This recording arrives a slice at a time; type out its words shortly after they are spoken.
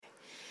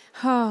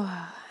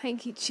Oh,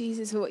 thank you,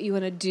 Jesus, for what you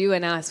want to do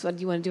in us, what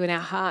you want to do in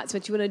our hearts,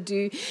 what you want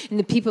to do in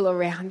the people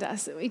around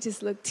us. And we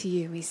just look to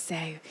you and we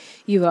say,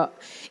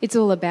 it's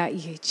all about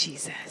you,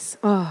 Jesus.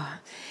 Oh,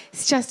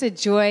 it's just a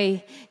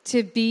joy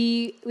to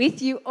be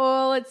with you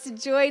all. It's a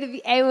joy to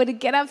be able to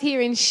get up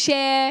here and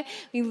share.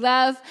 We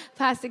love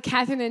Pastor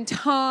Catherine and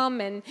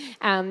Tom, and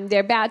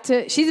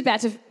she's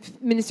about to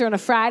minister on a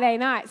Friday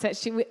night.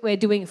 So we're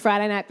doing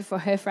Friday night before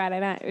her Friday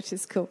night, which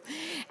is cool.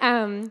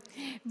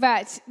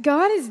 But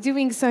God is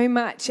doing so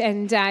much,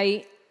 and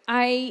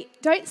I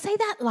don't say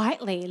that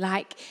lightly.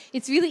 Like,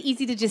 it's really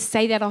easy to just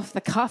say that off the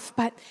cuff,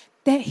 but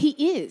He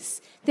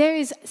is. There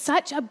is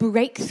such a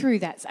breakthrough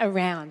that's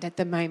around at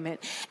the moment,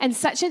 and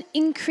such an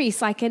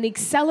increase, like an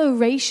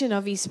acceleration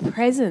of His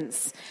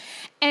presence,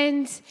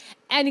 and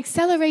an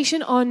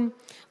acceleration on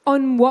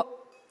what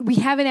we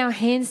have in our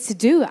hands to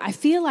do. I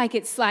feel like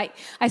it's like,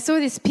 I saw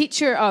this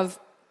picture of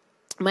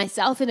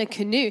myself in a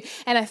canoe,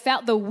 and I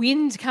felt the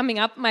wind coming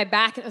up my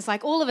back, and it was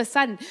like all of a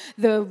sudden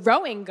the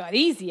rowing got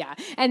easier.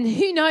 And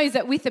who knows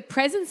that with the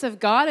presence of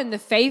God and the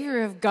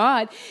favor of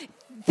God,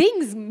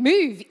 things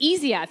move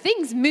easier,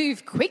 things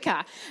move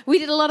quicker. We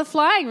did a lot of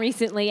flying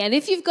recently, and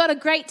if you've got a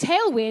great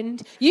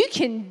tailwind, you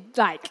can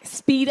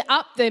speed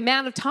up the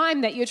amount of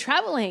time that you're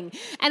traveling.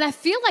 And I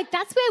feel like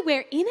that's where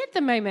we're in at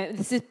the moment.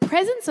 This is the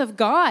presence of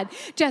God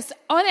just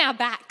on our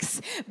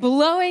backs,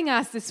 blowing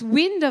us, this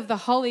wind of the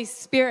Holy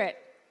Spirit.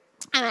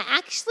 And I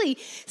actually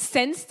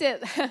sensed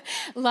it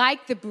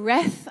like the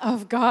breath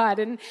of God.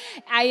 And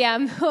I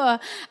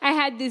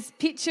had this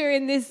picture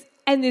in this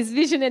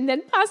vision, and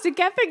then Pastor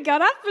Catherine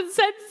got up and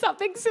said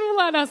something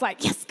similar, and I was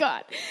like, yes,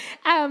 God.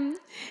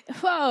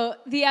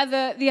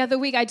 The other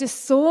week I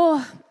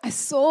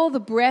saw the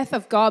breath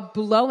of God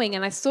blowing,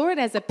 and I saw it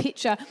as a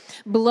picture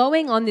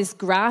blowing on this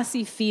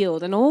grassy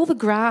field, and all the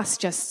grass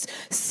just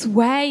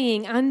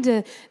swaying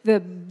under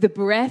the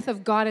breath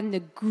of God, and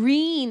the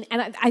green,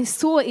 and I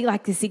saw it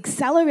like this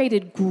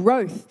accelerated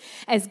growth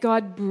as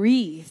God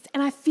breathed.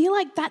 And I feel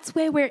like that's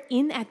where we're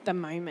in at the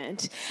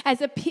moment,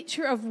 as a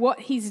picture of what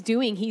He's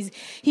doing.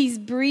 He's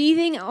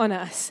breathing on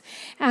us,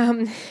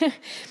 and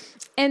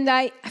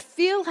I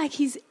feel like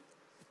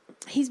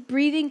He's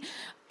breathing,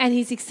 and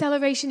His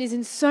acceleration is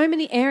in so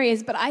many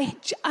areas, but I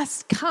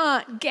just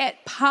can't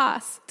get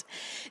past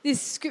this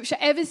scripture.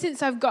 Ever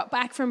since I've got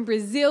back from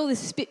Brazil,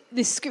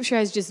 this scripture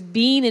has just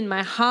been in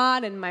my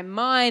heart and my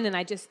mind, and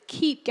I just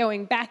keep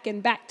going back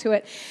and back to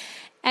it.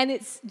 And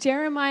it's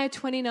Jeremiah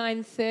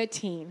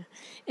 29:13,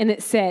 and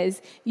it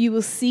says, "You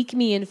will seek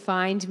me and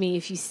find me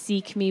if you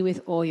seek me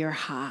with all your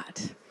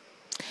heart."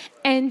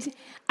 And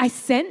I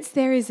sense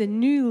there is a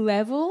new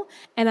level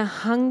and a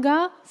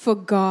hunger for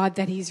God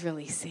that He's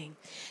releasing.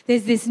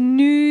 There's this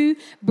new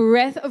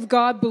breath of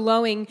God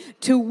blowing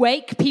to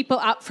wake people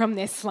up from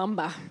their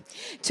slumber,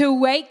 to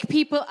wake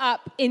people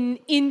up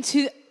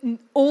into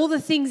all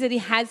the things that He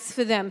has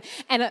for them,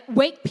 and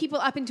wake people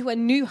up into a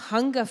new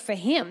hunger for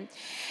Him.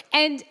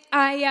 And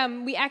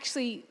we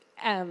actually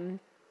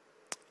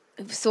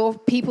saw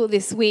people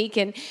this week,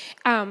 and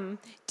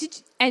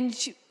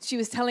she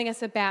was telling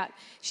us about,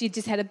 she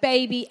just had a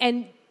baby,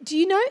 and do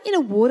you know, in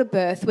a water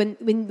birth, when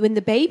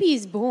the baby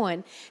is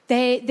born,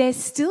 they're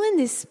still in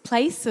this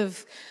place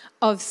of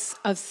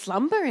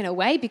slumber in a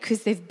way,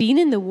 because they've been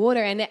in the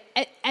water, and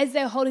as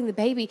they're holding the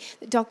baby,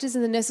 the doctors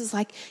and the nurses are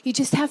like, you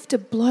just have to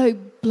blow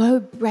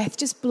breath,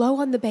 just blow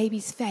on the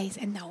baby's face,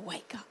 and they'll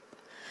wake up.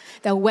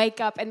 They'll wake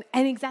up, and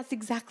that's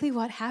exactly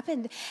what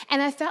happened.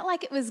 And I felt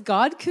like it was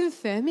God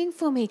confirming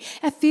for me.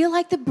 I feel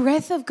like the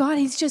breath of God,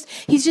 He's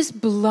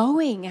just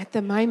blowing at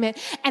the moment,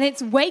 and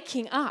it's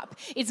waking up.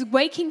 It's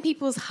waking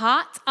people's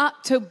hearts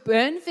up to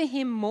burn for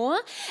Him more,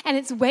 and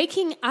it's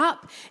waking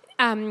up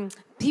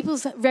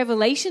people's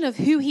revelation of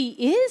who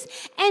He is,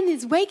 and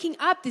it's waking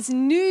up this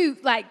new,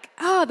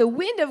 the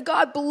wind of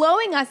God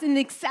blowing us and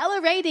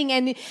accelerating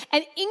and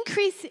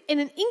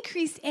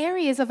increased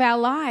areas of our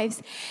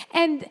lives.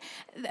 And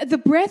the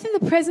breath and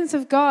the presence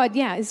of God,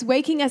 is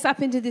waking us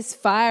up into this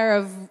fire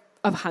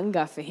of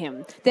hunger for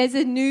Him. There's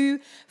a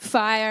new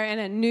fire and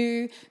a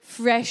new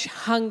fresh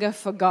hunger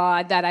for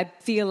God that I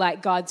feel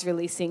like God's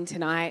releasing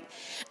tonight.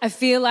 I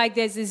feel like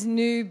there's this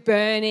new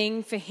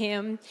burning for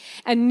Him,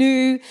 a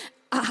new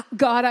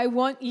God, I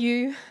want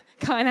you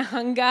kind of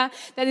hunger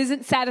that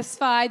isn't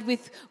satisfied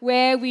with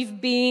where we've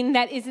been,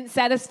 that isn't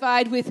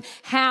satisfied with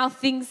how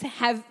things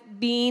have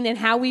been and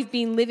how we've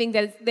been living.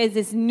 There's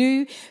this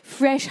new,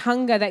 fresh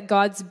hunger that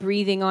God's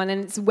breathing on,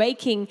 and it's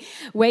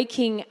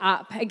waking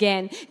up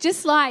again.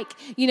 Just like,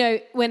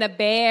 when a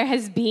bear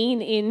has been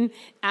in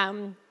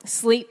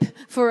sleep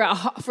for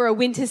a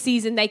winter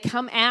season, they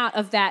come out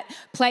of that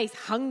place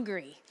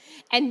hungry.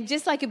 And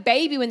just like a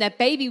baby, when that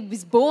baby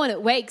was born,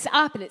 it wakes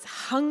up and it's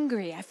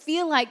hungry. I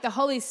feel like the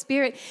Holy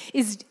Spirit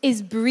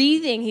is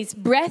breathing. His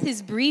breath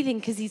is breathing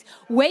because He's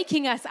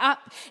waking us up.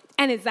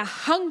 And it's a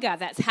hunger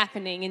that's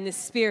happening in the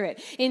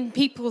Spirit, in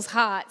people's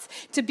hearts,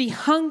 to be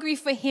hungry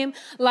for Him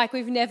like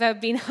we've never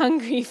been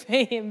hungry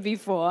for Him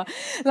before.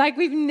 Like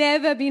we've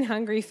never been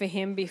hungry for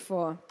Him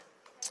before.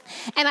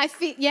 And I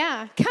feel,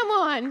 come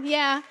on,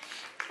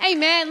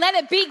 Amen. Let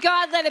it be,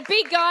 God. Let it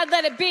be, God.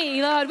 Let it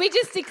be, Lord. We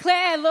just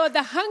declare, Lord,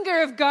 the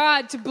hunger of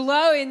God to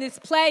blow in this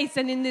place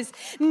and in this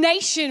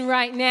nation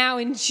right now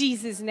in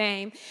Jesus'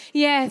 name.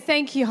 Yeah,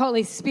 thank you,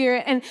 Holy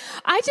Spirit. And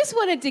I just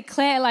want to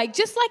declare, like,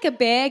 just like a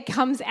bear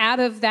comes out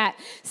of that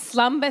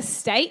slumber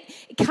state,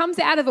 it comes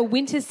out of a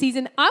winter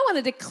season. I want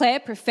to declare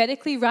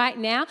prophetically right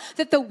now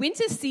that the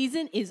winter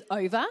season is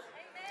over.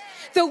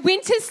 The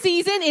winter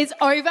season is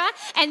over,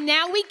 and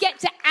now we get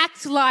to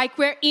act like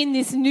we're in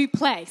this new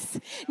place.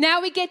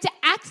 Now we get to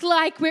act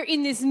like we're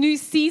in this new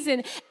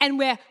season, and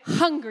we're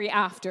hungry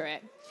after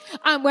it.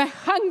 We're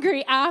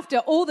hungry after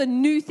all the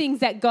new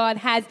things that God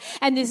has,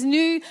 and this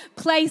new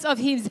place of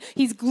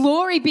His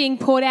glory being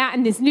poured out,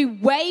 and this new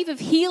wave of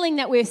healing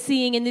that we're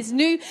seeing, and this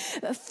new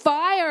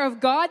fire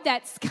of God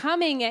that's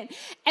coming. And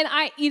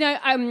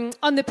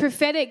on the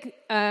prophetic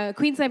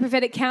Queensland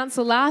Prophetic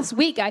Council last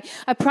week,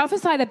 I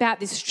prophesied about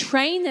this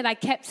train that I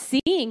kept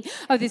seeing,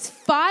 of this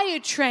fire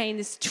train,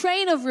 this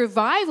train of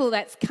revival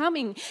that's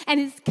coming, and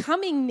is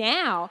coming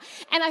now.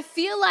 And I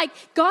feel like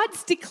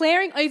God's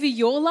declaring over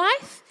your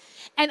life.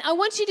 And I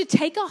want you to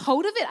take a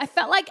hold of it. I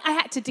felt like I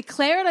had to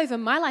declare it over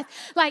my life.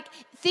 Like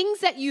things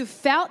that you've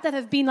felt that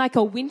have been like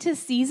a winter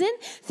season,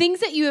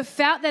 things that you have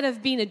felt that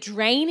have been a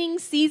draining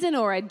season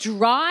or a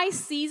dry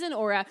season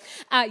or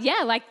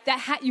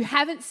you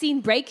haven't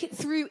seen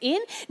breakthrough in.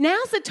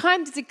 Now's the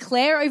time to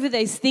declare over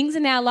those things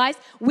in our lives.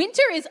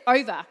 Winter is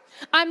over.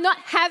 I'm not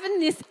having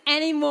this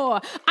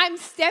anymore. I'm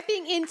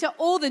stepping into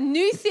all the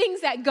new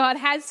things that God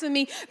has for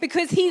me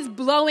because He's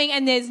blowing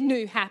and there's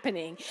new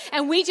happening.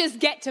 And we just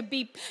get to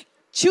be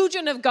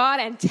children of God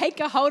and take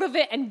a hold of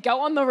it and go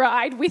on the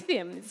ride with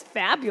Him. It's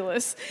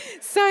fabulous.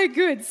 So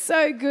good,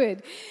 so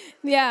good.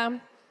 Yeah,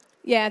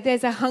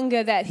 there's a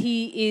hunger that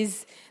He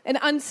is, an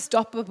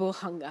unstoppable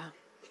hunger.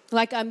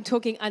 Like I'm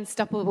talking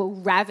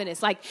unstoppable,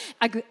 ravenous. Like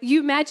you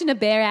imagine a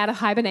bear out of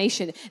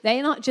hibernation.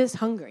 They're not just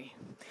hungry.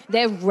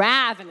 They're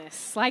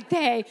ravenous, like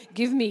they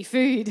give me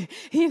food,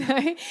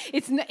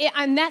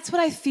 and that's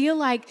what I feel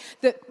like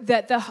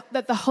that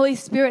the Holy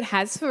Spirit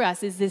has for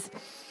us is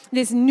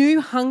this new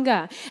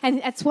hunger,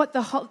 and that's what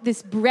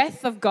this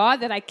breath of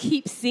God that I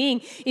keep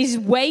seeing is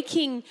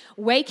waking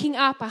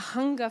up a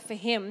hunger for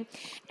Him,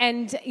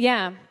 and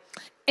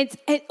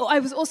I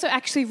was also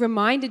actually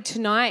reminded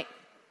tonight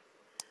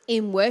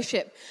in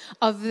worship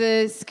of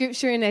the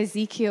scripture in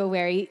Ezekiel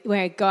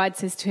where God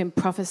says to him,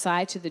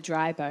 prophesy to the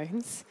dry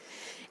bones.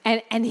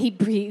 And He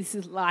breathes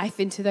life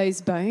into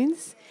those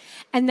bones.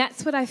 And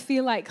that's what I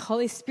feel like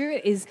Holy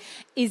Spirit is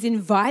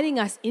inviting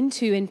us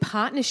into in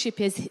partnership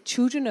as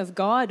children of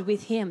God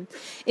with Him,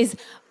 is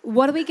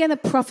what are we going to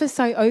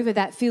prophesy over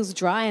that feels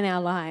dry in our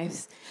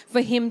lives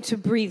for Him to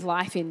breathe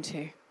life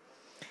into?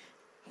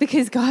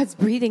 Because God's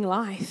breathing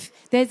life.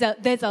 There's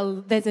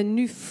a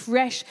new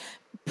fresh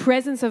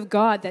presence of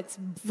God that's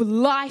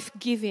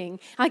life-giving.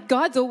 Like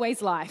God's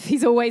always life.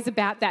 He's always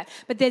about that.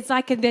 But there's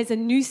a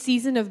new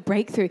season of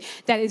breakthrough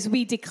that as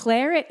we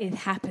declare it, it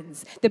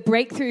happens. The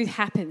breakthrough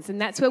happens. And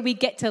that's where we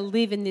get to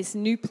live in this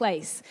new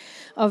place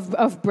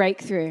of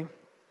breakthrough.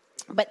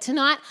 But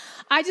tonight,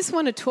 I just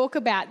want to talk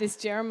about this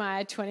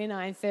Jeremiah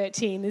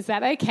 29:13. Is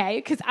that okay?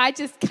 Because I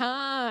just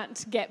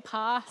can't get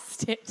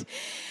past it.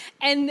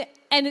 And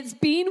it's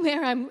been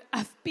where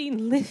I've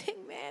been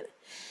living, man.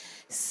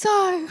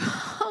 So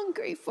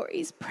hungry for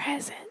His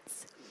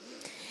presence.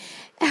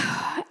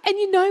 And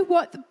you know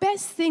what? The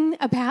best thing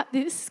about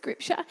this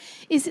scripture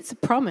is it's a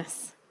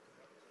promise.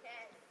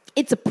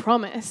 It's a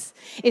promise.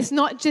 It's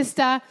not just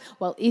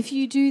if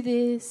you do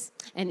this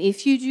and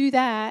if you do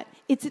that.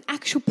 It's an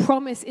actual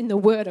promise in the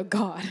Word of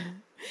God.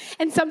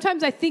 And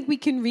sometimes I think we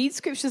can read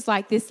scriptures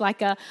like this,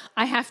 there's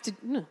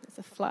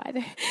a fly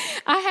there.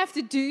 I have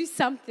to do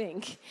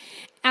something.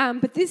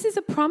 But this is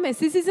a promise.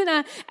 This isn't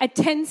a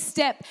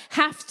 10-step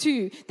have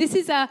to. This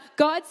is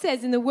God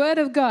says in the Word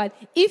of God,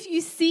 if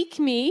you seek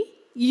me,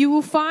 you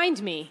will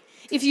find me.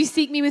 If you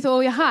seek me with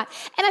all your heart.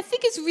 And I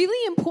think it's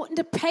really important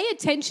to pay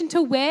attention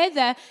to where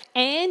the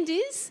and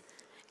is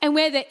and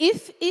where the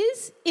if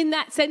is in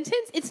that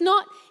sentence. It's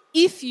not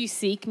if you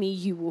seek me,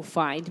 you will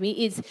find me.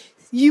 It's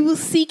you will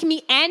seek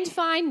me and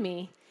find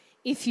me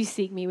if you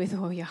seek me with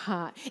all your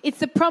heart. It's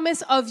the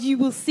promise of you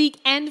will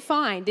seek and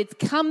find. It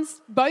comes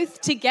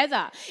both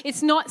together.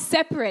 It's not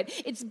separate.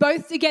 It's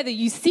both together.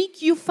 You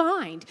seek, you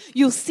find.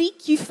 You'll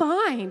seek, you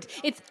find.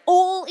 It's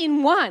all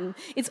in one.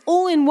 It's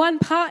all in one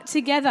part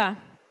together.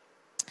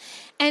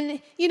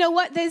 And you know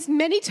what? There's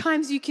many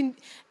times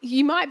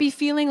you might be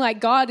feeling like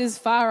God is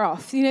far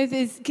off.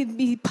 Could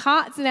be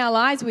parts in our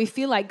lives where we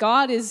feel like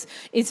God is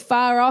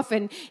far off,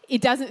 and it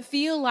doesn't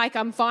feel like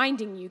I'm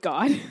finding you,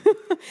 God.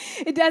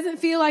 It doesn't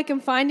feel like I'm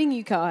finding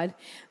you, God.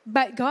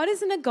 But God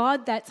isn't a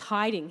God that's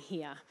hiding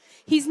here.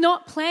 He's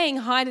not playing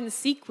hide and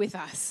seek with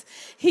us.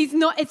 It's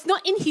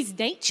not in His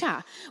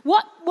nature.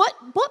 What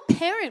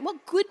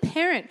good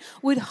parent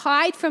would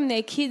hide from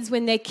their kids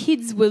when their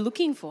kids were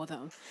looking for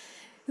them?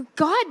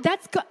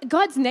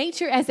 God's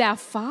nature as our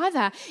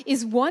Father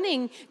is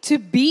wanting to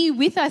be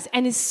with us.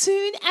 And as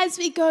soon as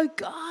we go,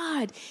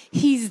 God,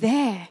 He's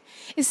there.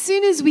 As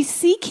soon as we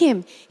seek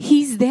Him,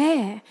 He's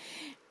there.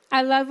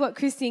 I love what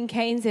Christine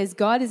Caine says.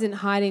 God isn't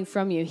hiding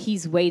from you.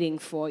 He's waiting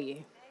for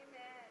you.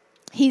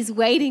 He's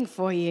waiting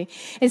for you.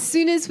 As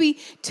soon as we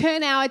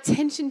turn our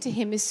attention to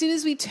Him, as soon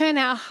as we turn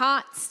our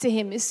hearts to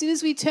Him, as soon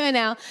as we turn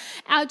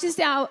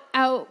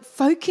our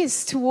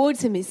focus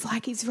towards Him, it's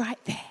like He's right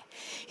there.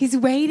 He's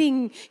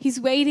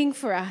waiting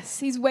for us.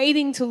 He's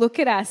waiting to look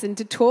at us and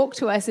to talk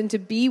to us and to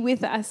be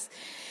with us.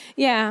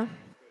 Yeah.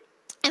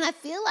 And I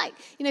feel like,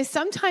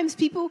 sometimes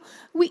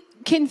we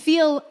can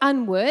feel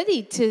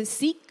unworthy to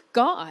seek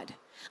God.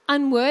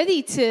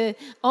 Unworthy to,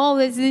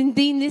 there's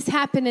been this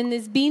happen and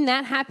there's been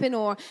that happen,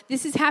 or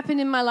this has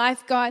happened in my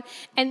life, God.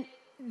 And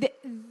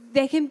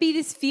there can be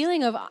this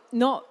feeling of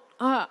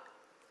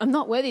I'm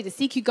not worthy to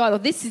seek you, God, or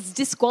this is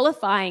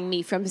disqualifying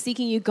me from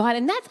seeking you, God.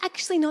 And that's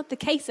actually not the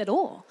case at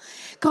all.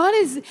 God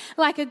is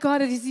like a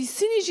God as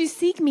soon as you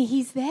seek me,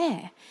 He's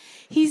there.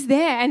 He's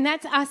there. And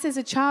that's us as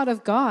a child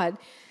of God.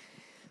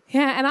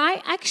 Yeah, and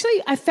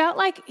I felt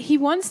like He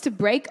wants to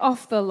break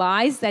off the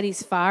lies that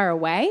He's far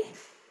away.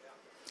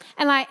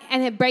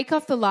 And break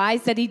off the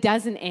lies that He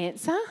doesn't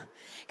answer.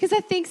 Because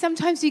I think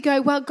sometimes you go,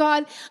 well,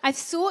 God, I've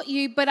sought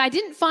you, but I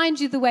didn't find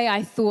you the way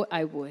I thought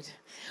I would.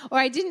 Or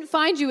I didn't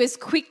find you as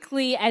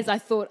quickly as I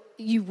thought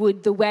you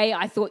would, the way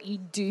I thought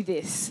you'd do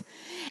this.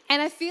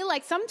 And I feel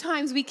like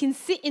sometimes we can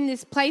sit in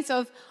this place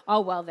of,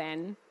 oh, well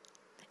then.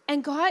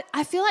 And God,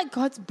 I feel like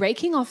God's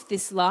breaking off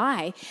this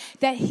lie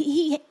that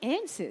He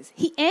answers.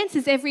 He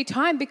answers every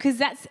time because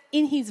that's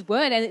in His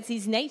word and it's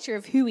His nature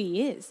of who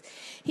He is.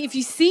 If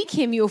you seek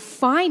Him, you'll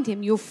find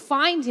Him. You'll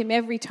find Him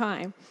every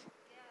time.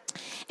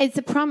 It's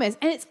a promise.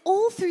 And it's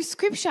all through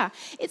Scripture.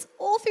 It's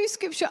all through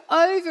Scripture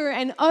over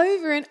and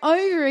over and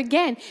over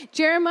again.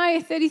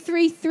 Jeremiah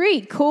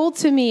 33:3, call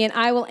to me and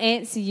I will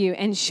answer you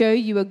and show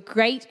you a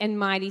great and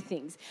mighty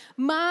things.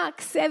 Mark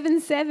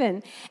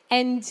 7:7,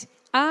 and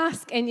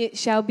ask and it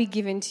shall be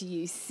given to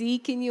you.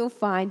 Seek and you'll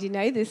find. You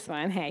know this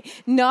one, hey.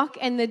 Knock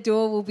and the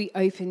door will be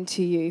open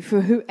to you. For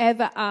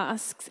whoever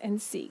asks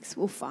and seeks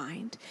will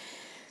find.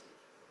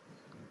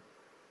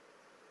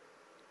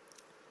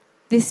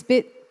 This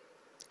bit,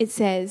 it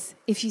says,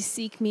 if you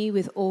seek me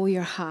with all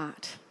your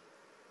heart.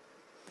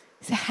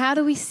 So how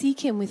do we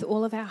seek Him with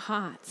all of our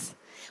hearts?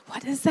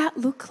 What does that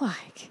look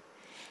like?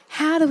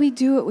 How do we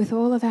do it with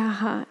all of our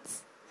hearts?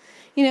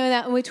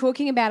 That when we're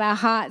talking about our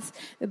hearts,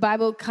 the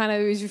Bible kind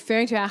of is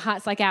referring to our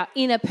hearts like our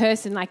inner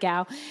person, like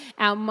our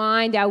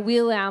mind, our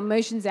will, our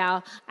emotions,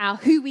 our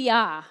who we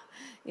are.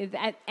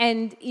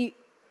 And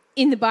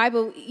in the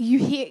Bible, you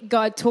hear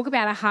God talk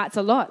about our hearts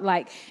a lot,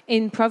 like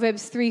in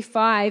Proverbs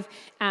 3:5,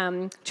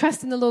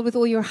 trust in the Lord with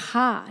all your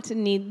heart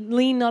and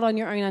lean not on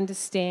your own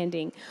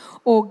understanding,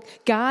 or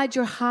guard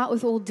your heart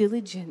with all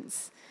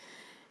diligence.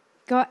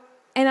 God,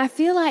 and I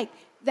feel like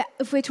that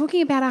if we're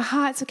talking about our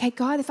hearts, okay,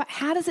 God,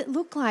 how does it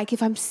look like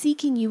if I'm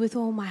seeking you with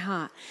all my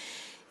heart?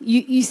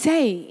 You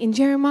say in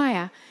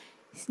Jeremiah,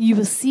 you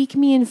will seek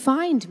me and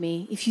find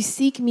me if you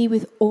seek me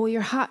with all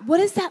your heart. What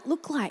does that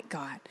look like,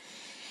 God?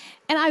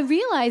 And I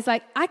realize, I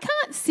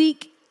can't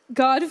seek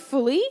God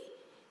fully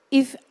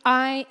if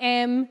I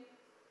am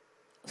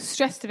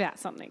stressed about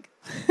something.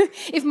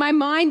 If my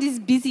mind is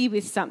busy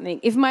with something,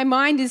 if my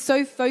mind is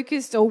so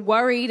focused or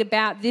worried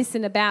about this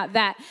and about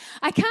that,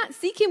 I can't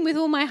seek Him with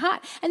all my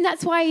heart. And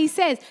that's why He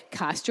says,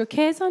 cast your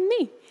cares on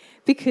me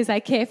because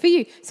I care for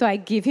you. So I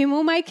give Him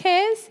all my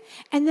cares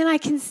and then I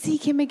can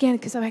seek Him again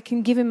because I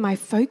can give Him my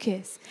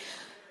focus.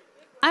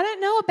 I don't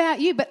know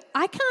about you, but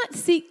I can't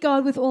seek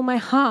God with all my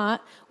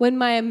heart when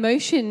my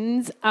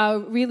emotions are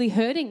really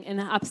hurting and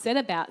upset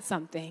about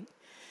something.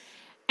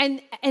 And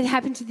it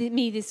happened to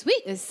me this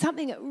week. There's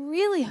something that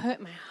really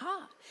hurt my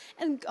heart.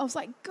 And I was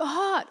like,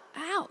 God,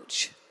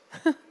 ouch.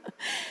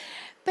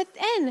 But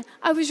then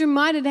I was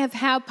reminded of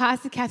how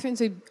Pastor Catherine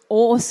so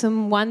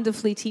awesome,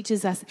 wonderfully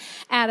teaches us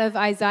out of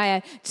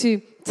Isaiah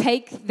to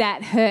take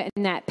that hurt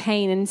and that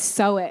pain and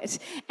sow it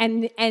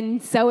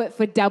and sow it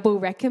for double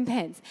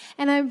recompense.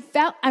 And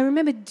I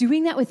remember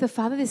doing that with the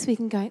Father this week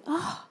and going,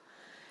 oh,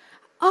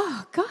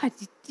 God,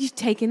 you've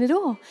taken it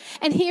all.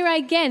 And here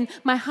again,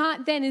 my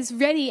heart then is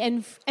ready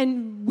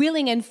and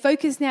willing and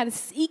focused now to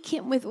seek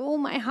Him with all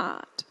my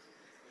heart.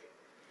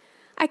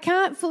 I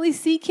can't fully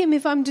seek Him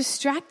if I'm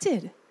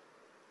distracted.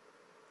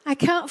 I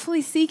can't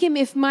fully seek Him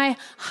if my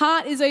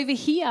heart is over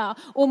here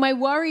or my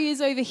worry is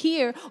over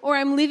here or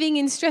I'm living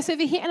in stress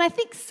over here. And I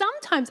think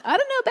sometimes, I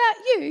don't know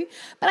about you,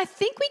 but I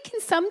think we can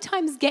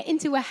sometimes get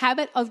into a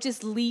habit of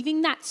just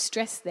leaving that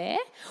stress there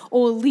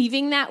or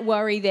leaving that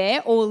worry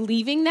there or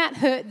leaving that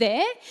hurt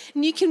there.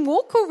 And you can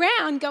walk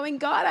around going,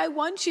 God, I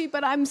want you,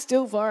 but I'm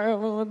still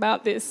worried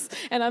about this.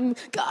 And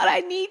God,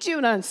 I need you,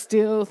 and I'm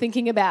still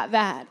thinking about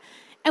that.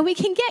 And we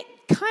can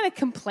get kind of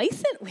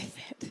complacent with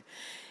it.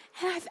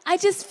 And I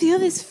just feel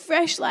this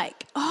fresh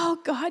like, oh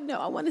God, no,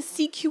 I want to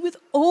seek you with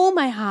all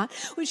my heart,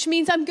 which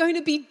means I'm going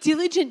to be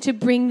diligent to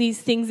bring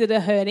these things that are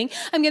hurting.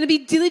 I'm going to be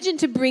diligent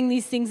to bring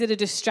these things that are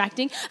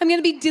distracting. I'm going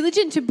to be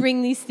diligent to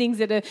bring these things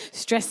that are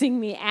stressing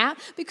me out,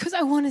 because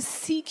I want to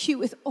seek you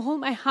with all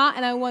my heart,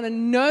 and I want to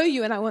know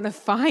you, and I want to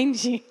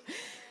find you.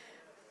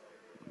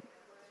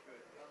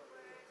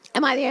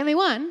 Am I the only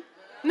one?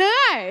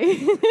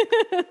 No.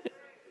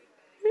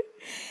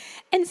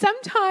 And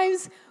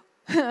sometimes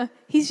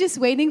he's just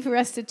waiting for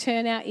us to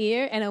turn our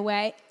ear and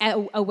away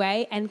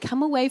and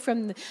come away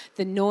from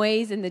the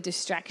noise and the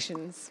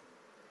distractions.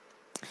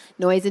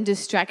 Noise and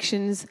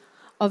distractions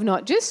of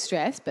not just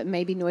stress, but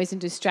maybe noise and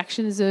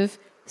distractions of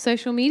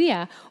social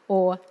media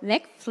or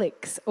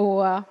Netflix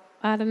or,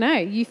 I don't know,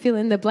 you fill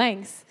in the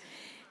blanks.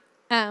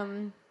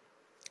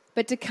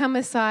 But to come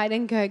aside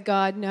and go,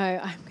 God, no,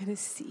 I'm going to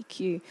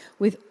seek you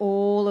with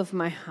all of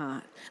my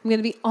heart. I'm going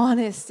to be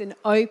honest and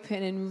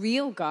open and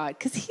real, God,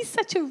 because he's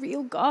such a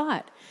real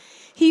God.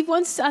 He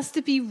wants us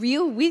to be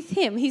real with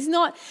him. He's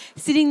not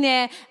sitting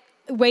there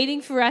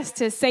waiting for us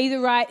to say the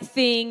right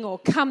thing or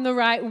come the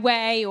right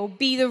way or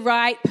be the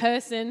right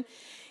person.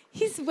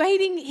 He's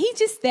waiting. He's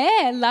just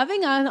there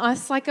loving on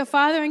us like a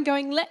father and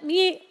going, let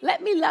me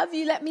love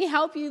you. Let me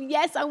help you.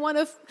 Yes, I want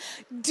to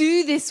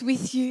do this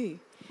with you.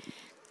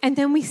 And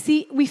then we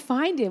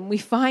find him. We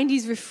find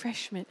his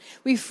refreshment.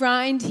 We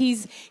find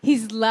his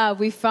love.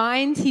 We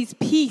find his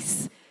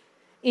peace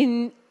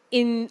in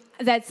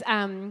that's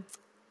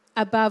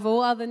above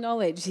all other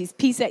knowledge. His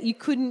peace that you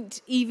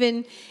couldn't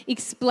even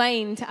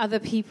explain to other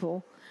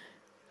people.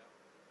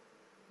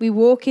 We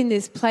walk in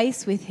this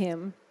place with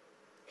him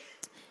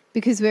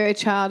because we're a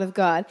child of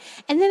God.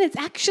 And then it's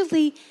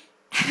actually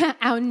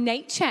our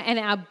nature and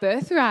our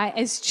birthright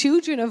as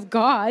children of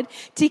God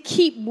to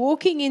keep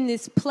walking in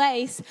this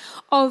place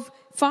of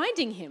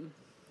finding him,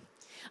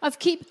 of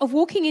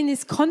walking in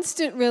this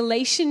constant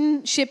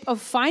relationship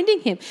of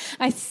finding him.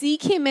 I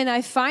seek him and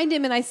I find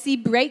him, and I see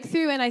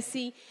breakthrough, and I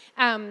see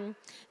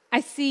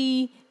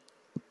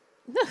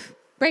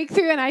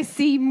breakthrough, and I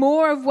see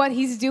more of what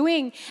he's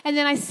doing. And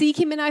then I seek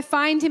him and I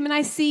find him, and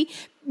I see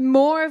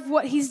more of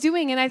what he's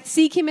doing, and I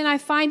seek him and I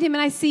find him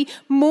and I see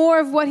more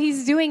of what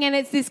he's doing, and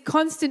it's this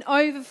constant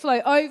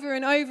overflow over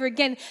and over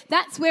again.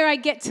 That's where I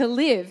get to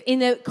live,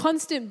 in a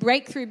constant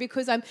breakthrough,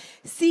 because I'm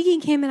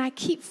seeking him and I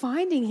keep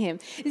finding him.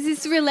 It's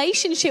this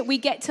relationship we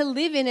get to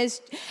live in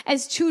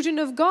as children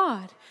of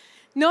God,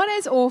 not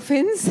as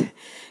orphans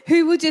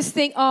who will just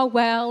think, oh,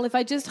 well, if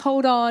I just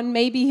hold on,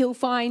 maybe he'll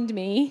find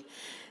me.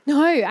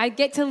 No, I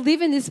get to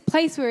live in this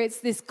place where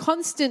it's this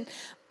constant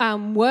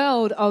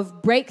world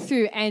of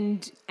breakthrough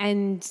and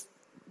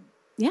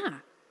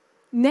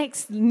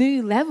next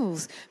new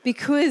levels,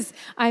 because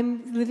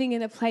I'm living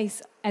in a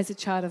place as a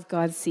child of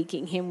God,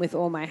 seeking him with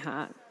all my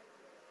heart.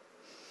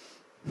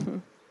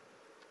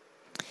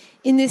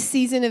 In this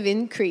season of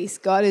increase,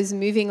 God is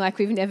moving like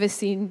we've never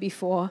seen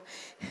before.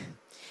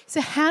 So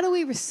how do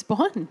we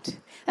respond?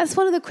 That's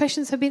one of the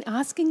questions I've been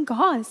asking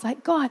God. It's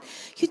like, God,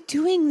 you're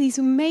doing these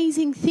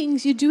amazing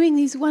things. You're doing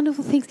these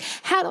wonderful things.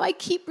 How do I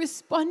keep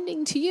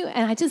responding to you?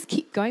 And I just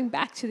keep going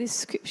back to this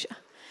scripture.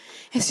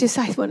 It's just,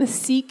 I want to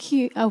seek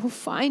you. I will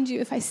find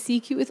you if I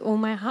seek you with all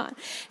my heart.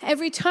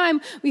 Every time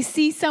we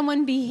see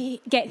someone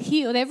get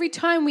healed, every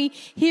time we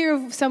hear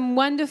of some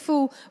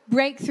wonderful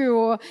breakthrough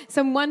or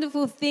some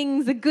wonderful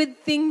things, the good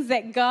things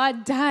that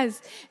God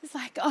does, it's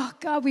like, oh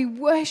God, we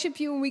worship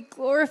you and we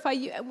glorify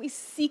you and we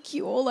seek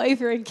you all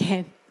over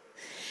again.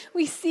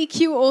 We seek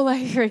you all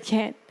over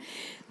again.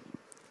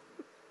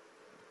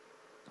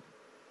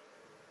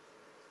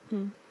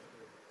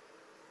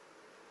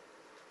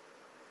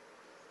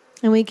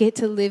 And we get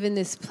to live in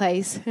this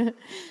place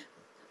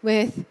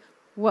with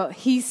what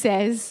he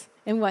says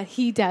and what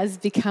he does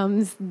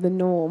becomes the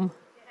norm.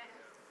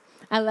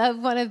 I love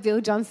one of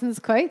Bill Johnson's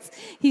quotes.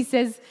 He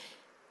says,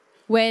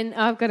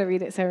 I've got to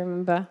read it so I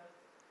remember.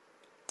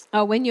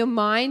 When your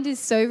mind is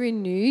so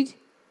renewed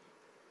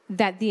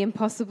that the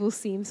impossible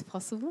seems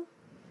possible.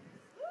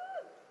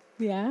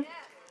 Yeah.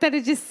 That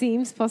it just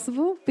seems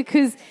possible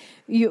because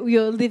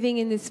you're living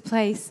in this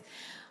place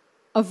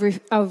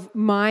of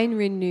mind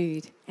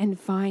renewed and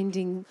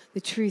finding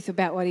the truth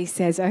about what he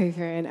says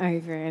over and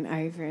over and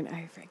over and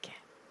over again.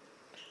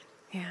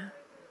 Yeah.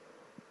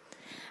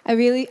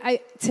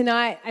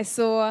 Tonight I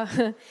saw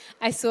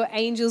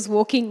angels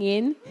walking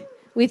in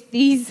with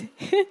these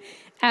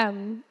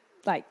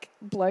like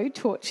blow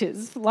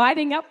torches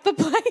lighting up the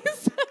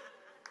place.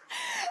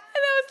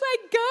 And I was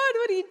like, God,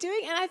 what are you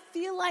doing? And I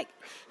feel like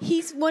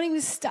he's wanting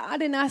to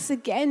start in us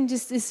again,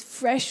 just this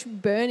fresh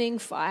burning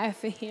fire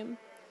for him.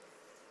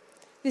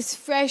 This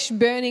fresh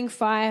burning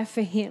fire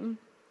for him.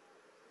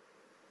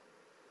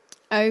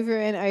 Over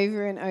and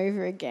over and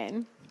over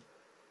again.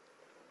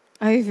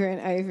 Over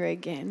and over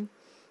again.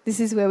 This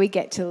is where we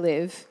get to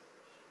live.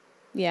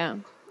 Yeah.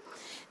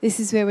 This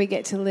is where we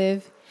get to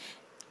live.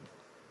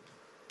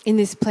 In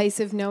this place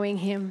of knowing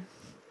him.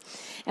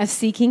 Of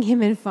seeking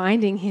him and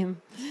finding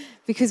him.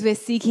 Because we're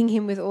seeking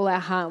him with all our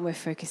heart and we're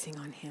focusing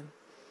on him.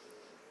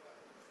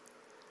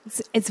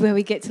 It's where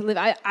we get to live.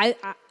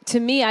 To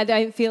me, I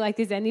don't feel like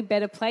there's any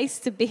better place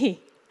to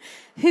be.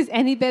 There's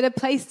any better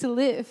place to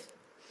live.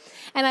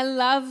 And I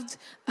loved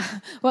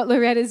what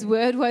Loretta's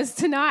word was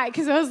tonight,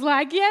 because I was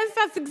like, yes,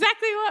 that's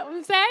exactly what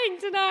I'm saying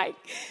tonight,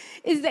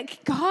 is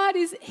that God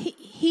is,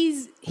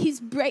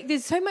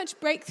 there's so much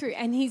breakthrough,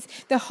 and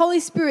the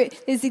Holy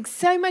Spirit, there's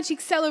so much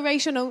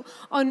acceleration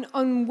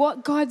on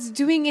what God's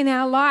doing in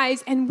our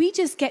lives, and we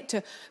just get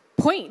to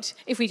point.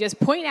 If we just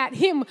point at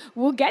him,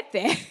 we'll get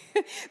there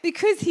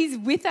because he's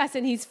with us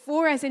and he's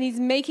for us and he's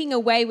making a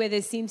way where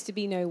there seems to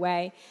be no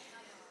way.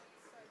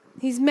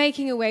 He's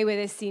making a way where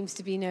there seems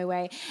to be no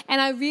way. And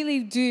I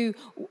really do,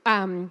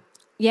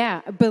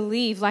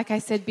 believe, like I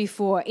said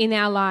before, in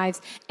our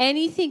lives,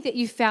 anything that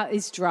you felt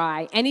is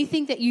dry,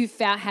 anything that you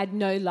felt had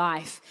no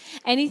life,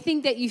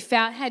 anything that you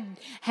felt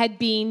had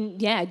been,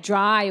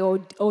 dry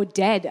or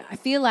dead, I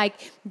feel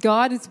like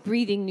God is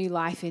breathing new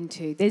life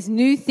into. There's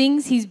new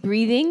things he's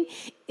breathing.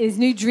 There's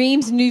new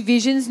dreams, new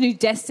visions, new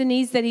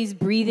destinies that he's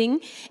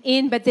breathing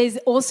in, but there's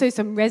also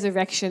some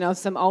resurrection of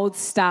some old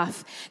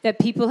stuff that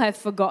people have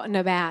forgotten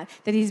about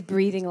that he's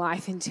breathing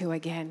life into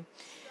again.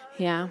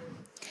 Yeah.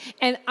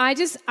 And I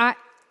just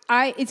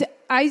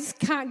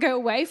can't go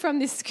away from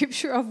this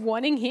scripture of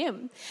wanting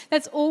him.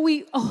 That's all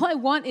I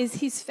want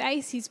is his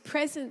face, his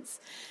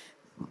presence.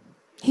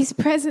 His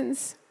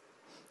presence.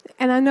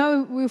 And I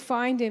know we'll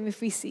find him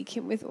if we seek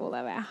him with all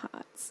of our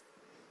hearts.